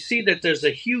we see that there's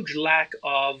a huge lack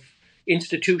of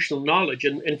institutional knowledge.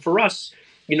 And for us,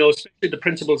 especially the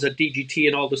principals at DGT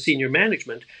and all the senior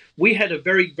management, we had a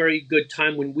very, very good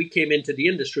time when we came into the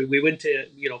industry. We went to,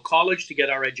 college to get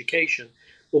our education,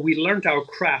 but we learned our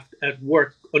craft at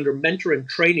work under mentor and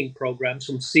training programs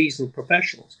from seasoned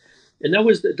professionals. And that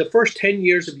was the first 10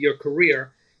 years of your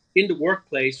career in the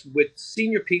workplace with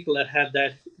senior people that had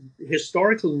that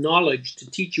historical knowledge to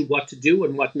teach you what to do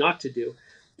and what not to do.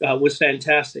 Was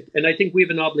fantastic. And I think we have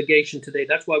an obligation today.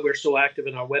 That's why we're so active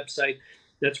in our website.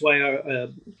 That's why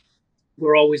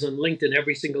we're always on LinkedIn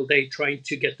every single day trying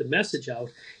to get the message out,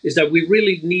 is that we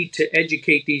really need to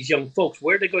educate these young folks.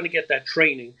 Where are they going to get that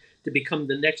training to become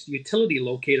the next utility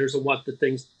locators and what the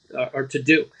things are to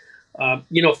do?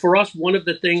 For us, one of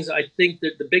the things I think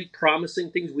that the big promising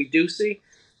things we do see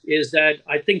is that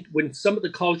I think when some of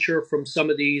the culture from some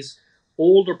of these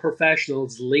older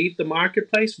professionals leave the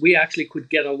marketplace, we actually could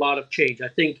get a lot of change. I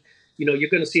think, you're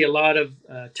going to see a lot of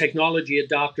technology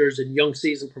adopters and young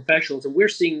seasoned professionals. And we're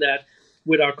seeing that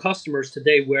with our customers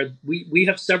today, where we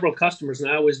have several customers,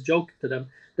 and I always joke to them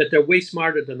that they're way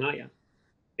smarter than I am.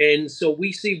 And so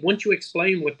we see, once you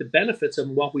explain what the benefits of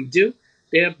what we do,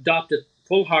 they adopt it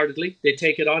full-heartedly. They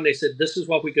take it on. They said, this is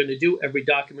what we're going to do. Every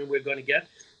document we're going to get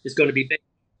is going to be based.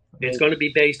 It's going to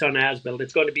be based on as-built.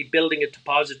 It's going to be building a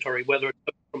depository, whether it's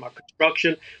from our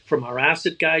construction, from our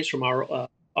asset guys, from our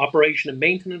operation and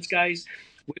maintenance guys.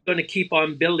 We're going to keep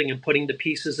on building and putting the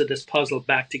pieces of this puzzle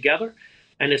back together.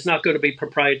 And it's not going to be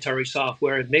proprietary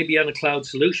software. It may be on a cloud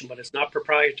solution, but it's not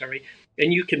proprietary.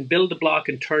 And you can build a block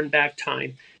and turn back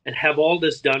time and have all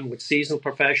this done with seasoned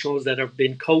professionals that have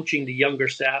been coaching the younger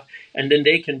staff. And then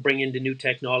they can bring in the new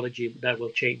technology that will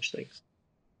change things.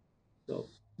 So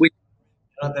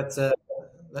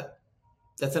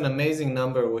that's an amazing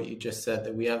number, what you just said,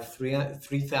 that we have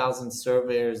 3,000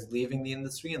 surveyors leaving the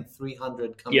industry and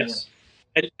 300 coming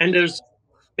in. And there's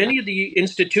many of the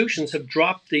institutions have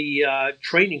dropped the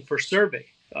training for survey.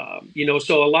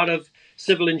 So a lot of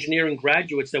civil engineering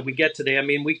graduates that we get today,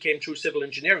 we came through civil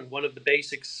engineering. One of the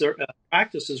basic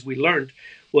practices we learned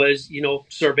was,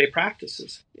 survey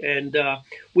practices. And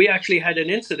we actually had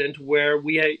an incident where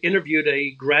we interviewed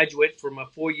a graduate from a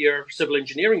 4-year civil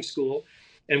engineering school,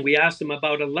 and we asked him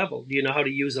about a level. Do you know how to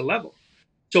use a level?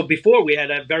 So before we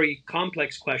had very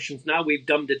complex questions. Now we've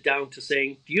dumbed it down to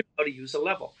saying, do you know how to use a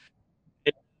level?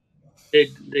 And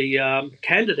the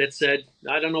candidate said,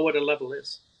 I don't know what a level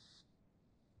is.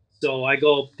 So I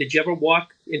go, did you ever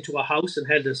walk into a house and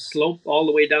had to slope all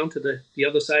the way down to the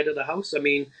other side of the house?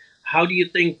 How do you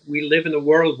think we live in a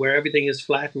world where everything is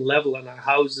flat and level in our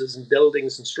houses and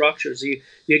buildings and structures?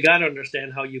 You got to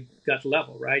understand how you got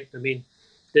level, right? They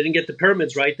didn't get the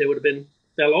pyramids right. They would have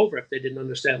fell over if they didn't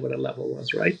understand what a level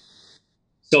was, right?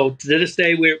 So to this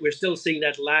day, we're still seeing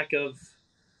that lack of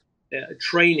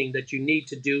training that you need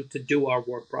to do our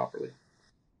work properly.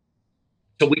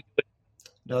 So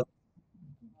No,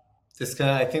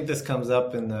 I think this comes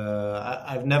up in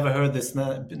I've never heard this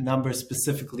number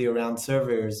specifically around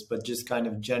surveyors, but just kind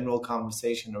of general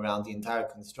conversation around the entire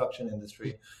construction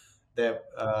industry, that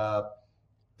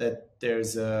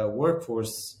there's a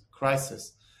workforce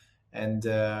crisis. And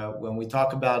when we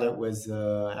talk about it with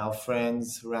our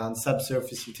friends around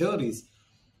subsurface utilities,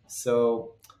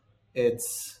 so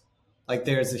it's like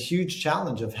there's a huge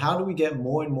challenge of how do we get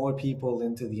more and more people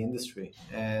into the industry.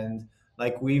 And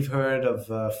like we've heard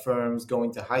of firms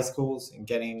going to high schools and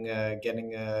getting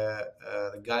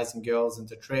the guys and girls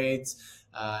into trades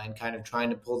and kind of trying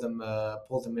to pull them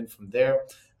in from there,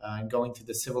 and going to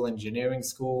the civil engineering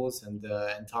schools and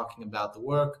talking about the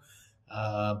work.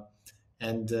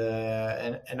 And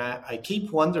I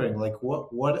keep wondering, like,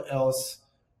 what else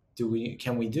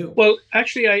can we do? Well,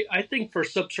 actually, I think for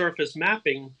subsurface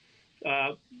mapping,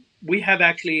 we have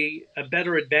actually a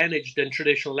better advantage than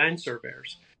traditional land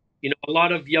surveyors. A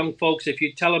lot of young folks, if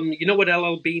you tell them, you know what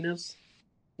LL Bean is?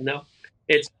 No,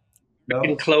 it's in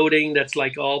No. clothing that's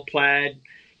like all plaid,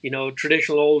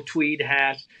 traditional old tweed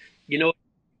hat. You know,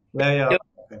 Yeah, yeah.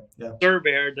 Okay. Yeah.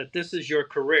 surveyor that this is your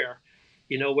career,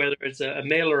 whether it's a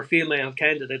male or a female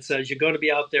candidate says you're going to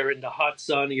be out there in the hot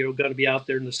sun, you're going to be out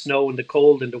there in the snow and the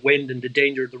cold and the wind and the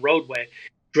danger of the roadway,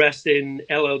 dressed in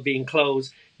LL Bean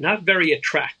clothes, not very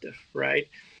attractive, right?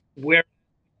 Where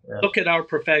Yeah. look at our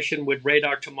profession with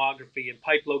radar tomography and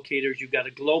pipe locators, you've got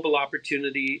a global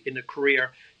opportunity in a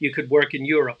career. You could work in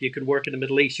Europe, you could work in the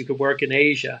Middle East, you could work in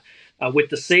Asia with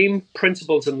the same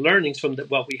principles and learnings from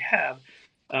what we have.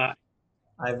 Uh,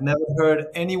 I've never heard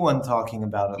anyone talking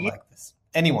about it like this.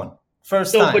 Anyone.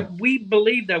 First So, time. but we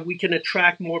believe that we can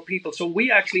attract more people. So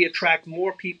we actually attract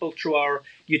more people through our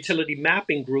utility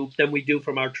mapping group than we do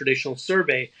from our traditional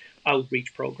survey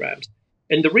outreach programs.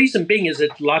 And the reason being is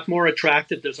it's a lot more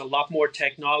attractive. There's a lot more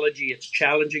technology. It's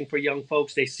challenging for young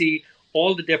folks. They see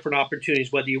all the different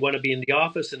opportunities, whether you want to be in the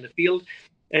office, in the field.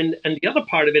 And the other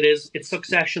part of it is it's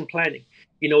succession planning.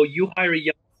 You hire a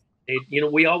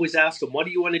young, we always ask them, what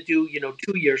do you want to do,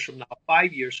 2 years from now,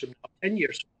 5 years from now, 10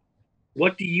 years from now?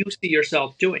 What do you see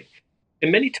yourself doing?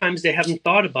 And many times they haven't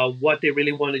thought about what they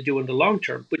really want to do in the long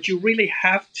term, but you really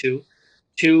have to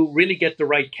really get the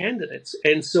right candidates.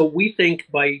 And so we think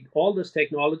by all this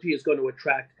technology is going to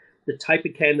attract the type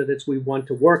of candidates we want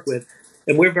to work with.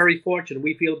 And we're very fortunate.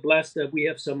 We feel blessed that we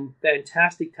have some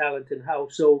fantastic talent in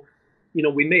house. So,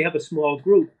 we may have a small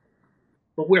group,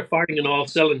 but we're firing in all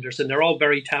cylinders and they're all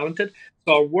very talented.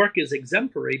 So our work is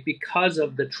exemplary because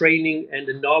of the training and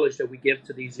the knowledge that we give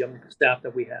to these young staff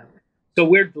that we have. So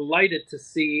we're delighted to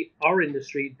see our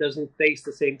industry doesn't face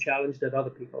the same challenge that other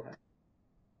people have.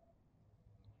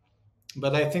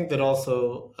 But I think that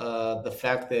also the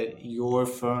fact that your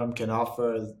firm can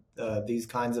offer these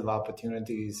kinds of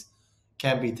opportunities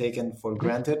can't be taken for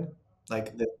granted.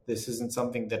 Like that, this isn't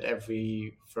something that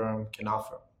every firm can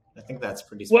offer. I think that's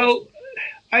pretty special. Well,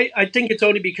 I think it's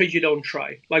only because you don't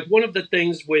try. Like one of the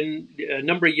things when a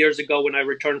number of years ago when I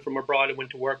returned from abroad and went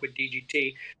to work with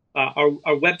DGT,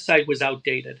 our website was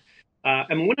outdated.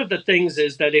 And one of the things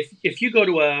is that if you go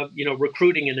to a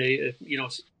recruiting in a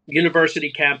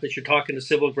university campus, you're talking to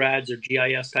civil grads or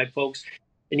GIS type folks,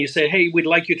 and you say, hey, we'd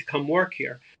like you to come work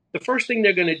here. The first thing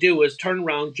they're going to do is turn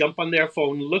around, jump on their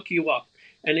phone, look you up,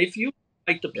 and if you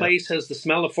like the Yeah. place has the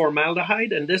smell of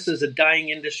formaldehyde, and this is a dying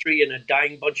industry and a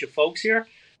dying bunch of folks here,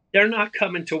 they're not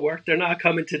coming to work. They're not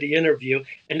coming to the interview,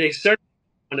 and they certainly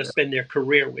want to spend their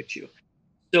career with you.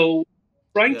 So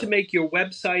trying to Yeah. make your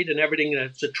website and everything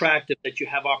that's attractive, that you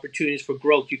have opportunities for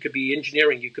growth. You could be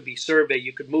engineering, you could be survey,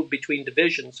 you could move between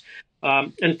divisions.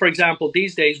 And for example,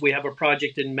 these days we have a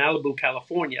project in Malibu,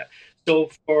 California.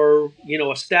 So for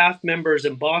a staff members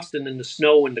in Boston in the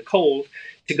snow and the cold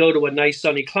to go to a nice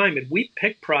sunny climate, we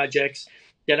pick projects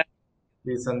that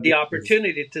These and the these.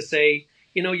 opportunity to say,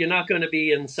 you're not going to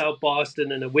be in South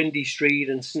Boston in a windy street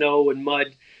and snow and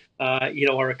mud,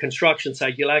 or a construction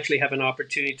site. You'll actually have an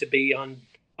opportunity to be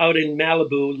out in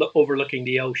Malibu overlooking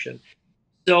the ocean.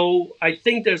 So I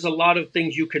think there's a lot of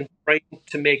things you can bring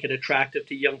to make it attractive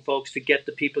to young folks to get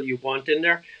the people you want in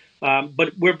there.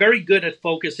 But we're very good at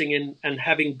focusing in and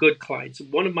having good clients.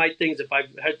 One of my things, if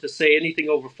I've had to say anything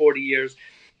over 40 years,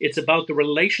 it's about the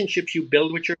relationships you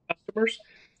build with your customers.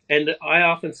 And I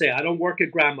often say, I don't work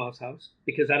at grandma's house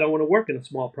because I don't want to work in a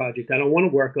small project. I don't want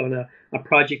to work on a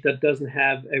project that doesn't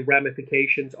have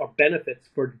ramifications or benefits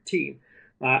for the team.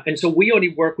 And so we only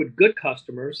work with good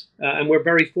customers, and we're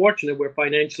very fortunate. We're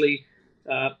financially,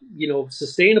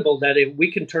 sustainable that if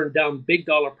we can turn down big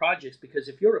dollar projects because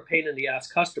if you're a pain in the ass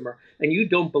customer and you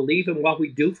don't believe in what we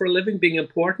do for a living being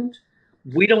important,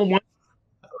 we don't want,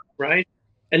 right?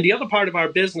 And the other part of our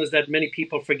business that many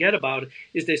people forget about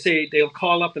is they'll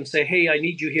call up and say, "Hey, I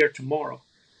need you here tomorrow."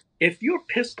 If you're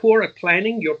piss poor at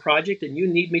planning your project and you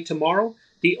need me tomorrow,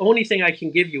 the only thing I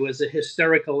can give you is a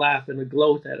hysterical laugh and a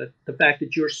gloat at it, the fact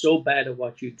that you're so bad at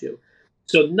what you do.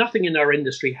 So nothing in our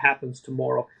industry happens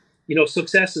tomorrow.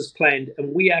 Success is planned,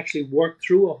 and we actually work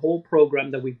through a whole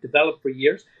program that we've developed for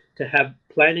years to have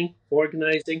planning,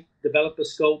 organizing, develop a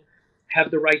scope,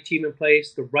 have the right team in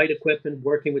place, the right equipment,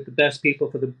 working with the best people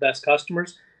for the best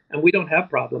customers, and we don't have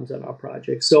problems on our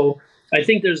projects. So I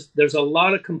think there's a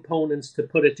lot of components to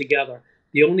put it together.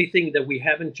 The only thing that we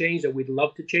haven't changed that we'd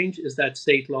love to change is that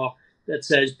state law that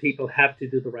says people have to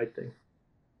do the right thing.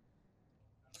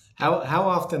 How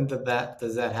often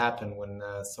does that happen when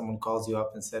someone calls you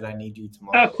up and said, "I need you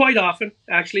tomorrow"? Quite often,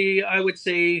 actually, I would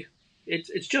say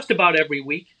it's just about every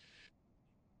week.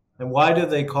 And why do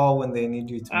they call when they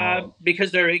need you tomorrow?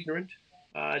 Because they're ignorant.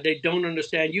 They don't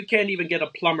understand. You can't even get a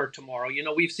plumber tomorrow.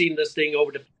 We've seen this thing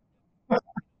over the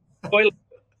toilet.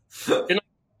 You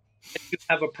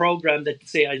have a program that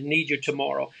say, I need you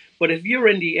tomorrow. But if you're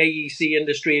in the AEC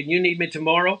industry and you need me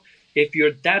tomorrow, if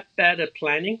you're that bad at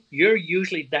planning, you're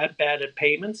usually that bad at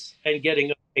payments and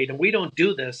getting paid. And we don't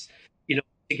do this,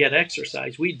 to get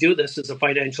exercise. We do this as a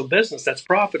financial business that's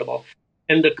profitable.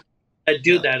 And the that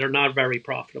do that are not very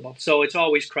profitable. So it's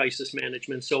always crisis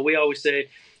management. So we always say,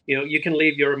 you can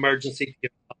leave your emergency.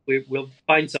 We'll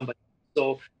find somebody.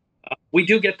 So we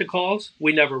do get the calls.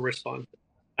 We never respond.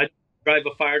 I drive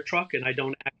a fire truck and I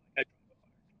don't act like I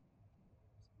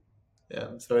Yeah,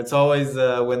 so it's always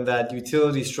when that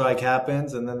utility strike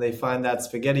happens, and then they find that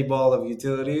spaghetti ball of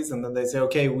utilities, and then they say,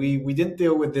 okay, we didn't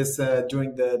deal with this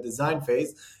during the design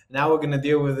phase. Now we're going to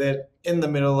deal with it in the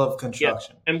middle of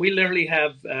construction. Yeah. And we literally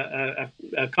have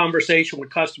a conversation with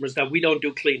customers that we don't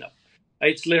do cleanup.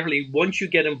 It's literally, once you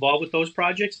get involved with those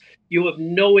projects, you have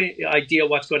no idea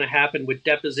what's going to happen with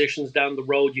depositions down the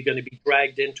road. You're going to be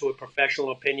dragged into a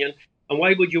professional opinion. And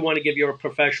why would you want to give your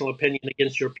professional opinion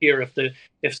against your peer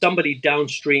if somebody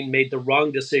downstream made the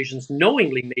wrong decisions,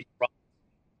 knowingly made the wrong?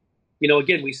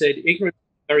 Again, we said ignorance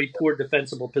is a very poor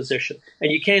defensible position.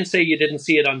 And you can't say you didn't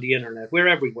see it on the internet. We're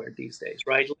everywhere these days,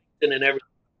 right? LinkedIn and everything.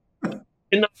 You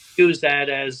cannot use that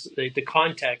as the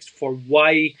context for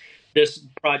why this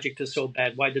project is so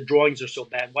bad, why the drawings are so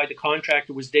bad, why the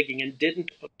contractor was digging and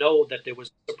didn't know that there was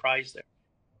a surprise there.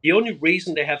 The only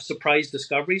reason they have surprise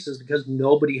discoveries is because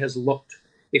nobody has looked.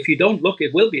 If you don't look,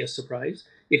 it will be a surprise.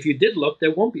 If you did look,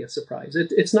 there won't be a surprise.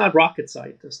 It's not rocket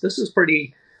scientists. This is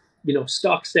pretty,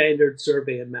 stock standard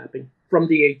survey and mapping from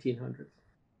the 1800s.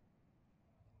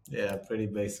 Yeah, pretty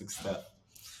basic stuff.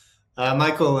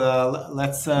 Michael,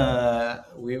 let's.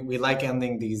 We like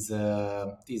ending these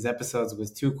episodes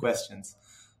with two questions.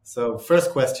 So,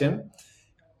 first question: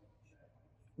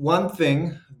 one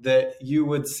thing that you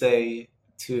would say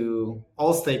to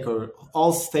all stakeholders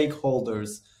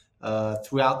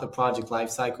throughout the project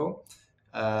lifecycle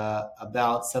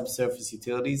about subsurface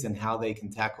utilities and how they can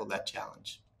tackle that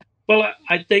challenge? Well,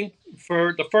 I think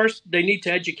for the first, they need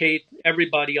to educate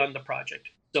everybody on the project.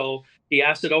 So the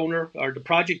asset owner or the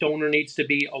project owner needs to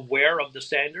be aware of the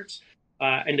standards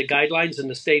and the guidelines and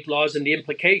the state laws and the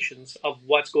implications of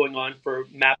what's going on for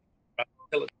mapping.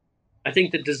 I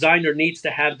think the designer needs to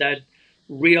have that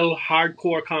real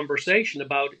hardcore conversation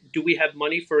about, do we have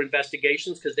money for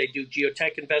investigations? Because they do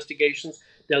geotech investigations,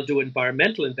 they'll do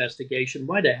environmental investigation.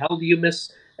 Why the hell do you miss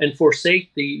and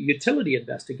forsake the utility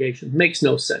investigation? Makes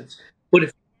no sense. But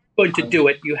if you're going to do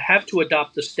it, you have to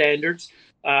adopt the standards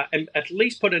and at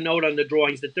least put a note on the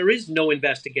drawings that there is no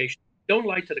investigation. Don't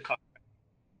lie to the contractor.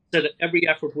 Said that every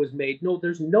effort was made. No,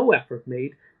 there's no effort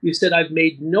made. You said, I've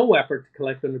made no effort to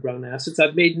collect underground assets.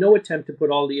 I've made no attempt to put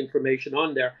all the information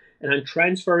on there, and I'm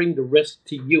transferring the risk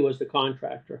to you as the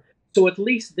contractor. So at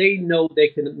least they know they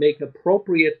can make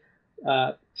appropriate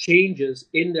changes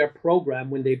in their program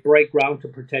when they break ground to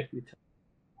protect utilities.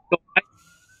 So that's the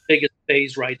biggest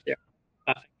phase right there.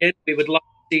 Again, we would love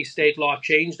to see state law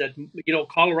change that.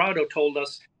 Colorado told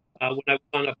us when I was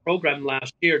on a program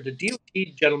last year, the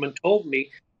DOT gentleman told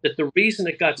me that the reason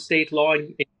it got state law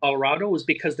in Colorado was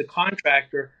because the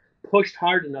contractor pushed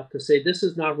hard enough to say, this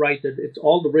is not right, that it's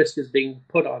all the risk is being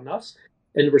put on us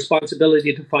and the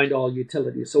responsibility to find all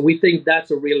utilities. So we think that's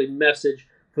a really message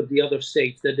for the other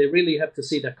states, that they really have to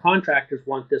see that contractors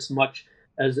want this much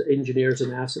as engineers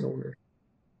and asset owners.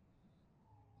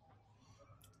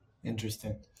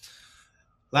 Interesting.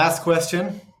 Last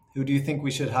question. Who do you think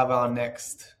we should have on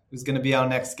next? Who's going to be our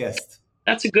next guest?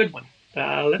 That's a good one.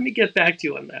 Let me get back to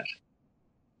you on that.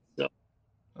 So,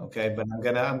 okay, but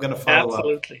I'm gonna follow up.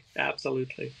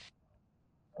 Absolutely.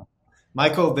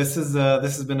 Michael, this has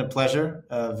been a pleasure.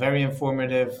 Very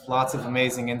informative. Lots of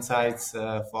amazing insights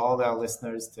for all our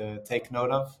listeners to take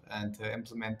note of and to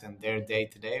implement in their day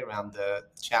to day around the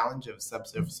challenge of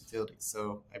subsurface utilities.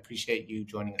 So I appreciate you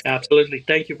joining us. Absolutely.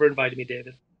 Today. Thank you for inviting me,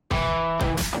 David.